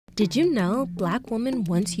Did you know Black women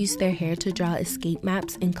once used their hair to draw escape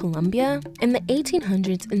maps in Colombia? In the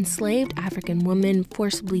 1800s, enslaved African women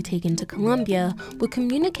forcibly taken to Colombia would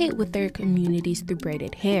communicate with their communities through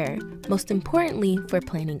braided hair, most importantly for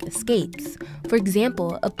planning escapes. For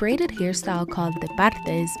example, a braided hairstyle called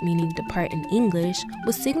departes, meaning depart in English,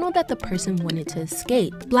 would signal that the person wanted to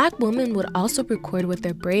escape. Black women would also record with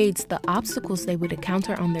their braids the obstacles they would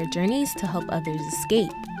encounter on their journeys to help others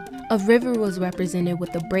escape. A river was represented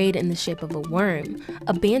with a braid in the shape of a worm,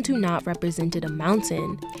 a Bantu knot represented a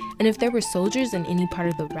mountain, and if there were soldiers in any part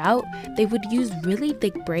of the route, they would use really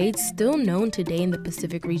thick braids still known today in the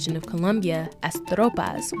Pacific region of Colombia as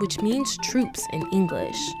tropas, which means troops in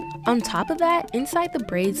English. On top of that, inside the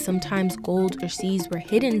braids sometimes gold or seeds were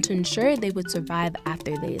hidden to ensure they would survive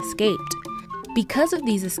after they escaped. Because of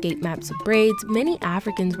these escape maps of braids, many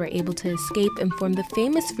Africans were able to escape and form the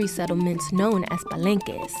famous free settlements known as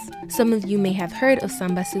palenques. Some of you may have heard of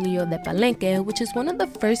San Basilio de Palenque, which is one of the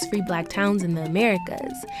first free Black towns in the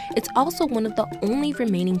Americas. It's also one of the only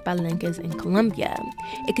remaining palenques in Colombia.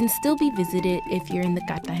 It can still be visited if you're in the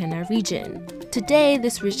Cartagena region. Today,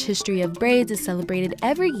 this rich history of braids is celebrated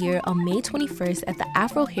every year on May 21st at the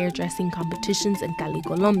Afro hairdressing competitions in Cali,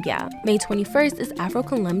 Colombia. May 21st is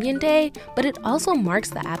Afro-Colombian Day, but it also marks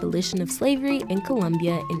the abolition of slavery in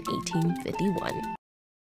Colombia in 1851.